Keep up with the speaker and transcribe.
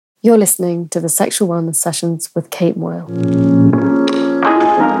You're listening to the Sexual Wellness Sessions with Kate Moyle.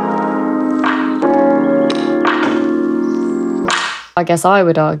 I guess I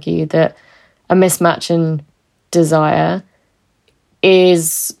would argue that a mismatch in desire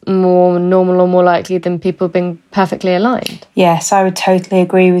is more normal or more likely than people being perfectly aligned. Yes, I would totally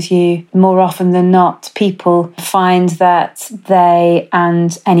agree with you. More often than not, people find that they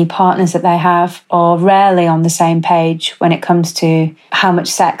and any partners that they have are rarely on the same page when it comes to how much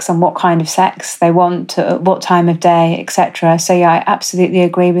sex and what kind of sex they want, at what time of day, etc. So yeah, I absolutely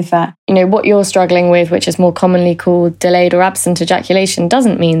agree with that. You know, what you're struggling with, which is more commonly called delayed or absent ejaculation,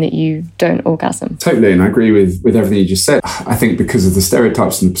 doesn't mean that you don't orgasm. Totally, and I agree with everything you just said. I think because of the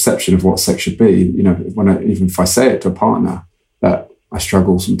stereotypes and the perception of what sex should be, you know, even if I say it to a partner, that I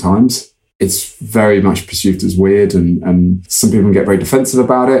struggle sometimes. It's very much perceived as weird and some people get very defensive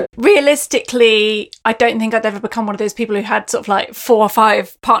about it. Realistically, I don't think I'd ever become one of those people who had sort of like 4 or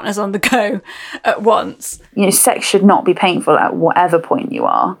 5 partners on the go at once. You know, sex should not be painful at whatever point you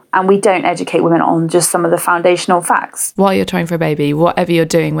are. And we don't educate women on just some of the foundational facts. While you're trying for a baby, whatever you're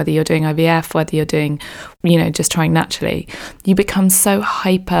doing, whether you're doing IVF, whether you're doing, you know, just trying naturally, you become so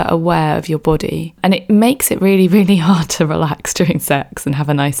hyper aware of your body. And it makes it really, really hard to relax during sex and have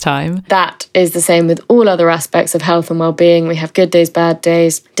a nice time. That is the same with all other aspects of health and well-being. We have good days, bad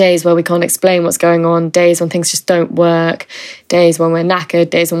days, days where we can't explain what's going on, days when things just don't work, days when we're knackered,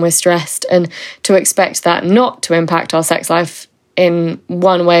 days when we're stressed. And to expect that not to impact our sex life in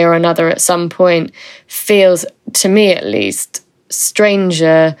one way or another at some point feels, to me at least,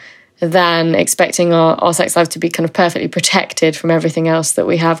 stranger than expecting our sex life to be kind of perfectly protected from everything else that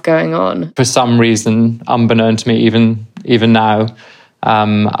we have going on. For some reason, unbeknown to me even now,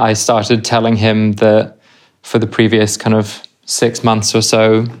 I started telling him that for the previous kind of 6 months or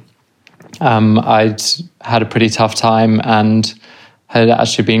so, I'd had a pretty tough time and had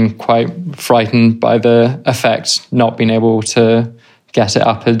actually been quite frightened by the effect not being able to get it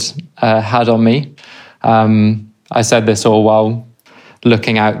up had on me. I said this all while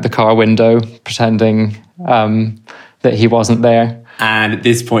looking out the car window, pretending that he wasn't there. And at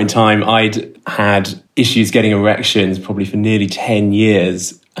this point in time, I'd had issues getting erections probably for nearly 10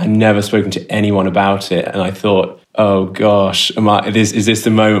 years and never spoken to anyone about it. And I thought, oh gosh, is this the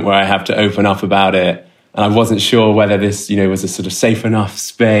moment where I have to open up about it? And I wasn't sure whether this, you know, was a sort of safe enough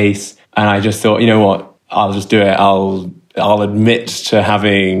space. And I just thought, you know what, I'll just do it. I'll admit to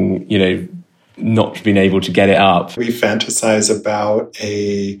having, you know, not been able to get it up. We fantasize about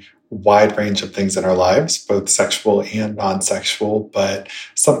a wide range of things in our lives, both sexual and non-sexual, but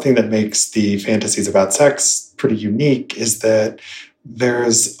something that makes the fantasies about sex pretty unique is that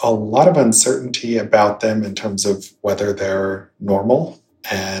there's a lot of uncertainty about them in terms of whether they're normal.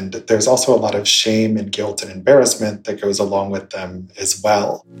 And there's also a lot of shame and guilt and embarrassment that goes along with them as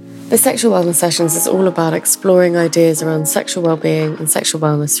well. The Sexual Wellness Sessions is all about exploring ideas around sexual well-being and sexual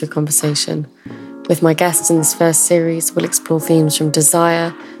wellness through conversation. With my guests in this first series, we'll explore themes from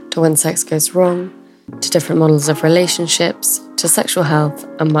desire to when sex goes wrong, to different models of relationships, to sexual health,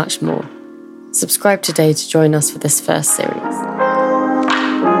 and much more. Subscribe today to join us for this first series.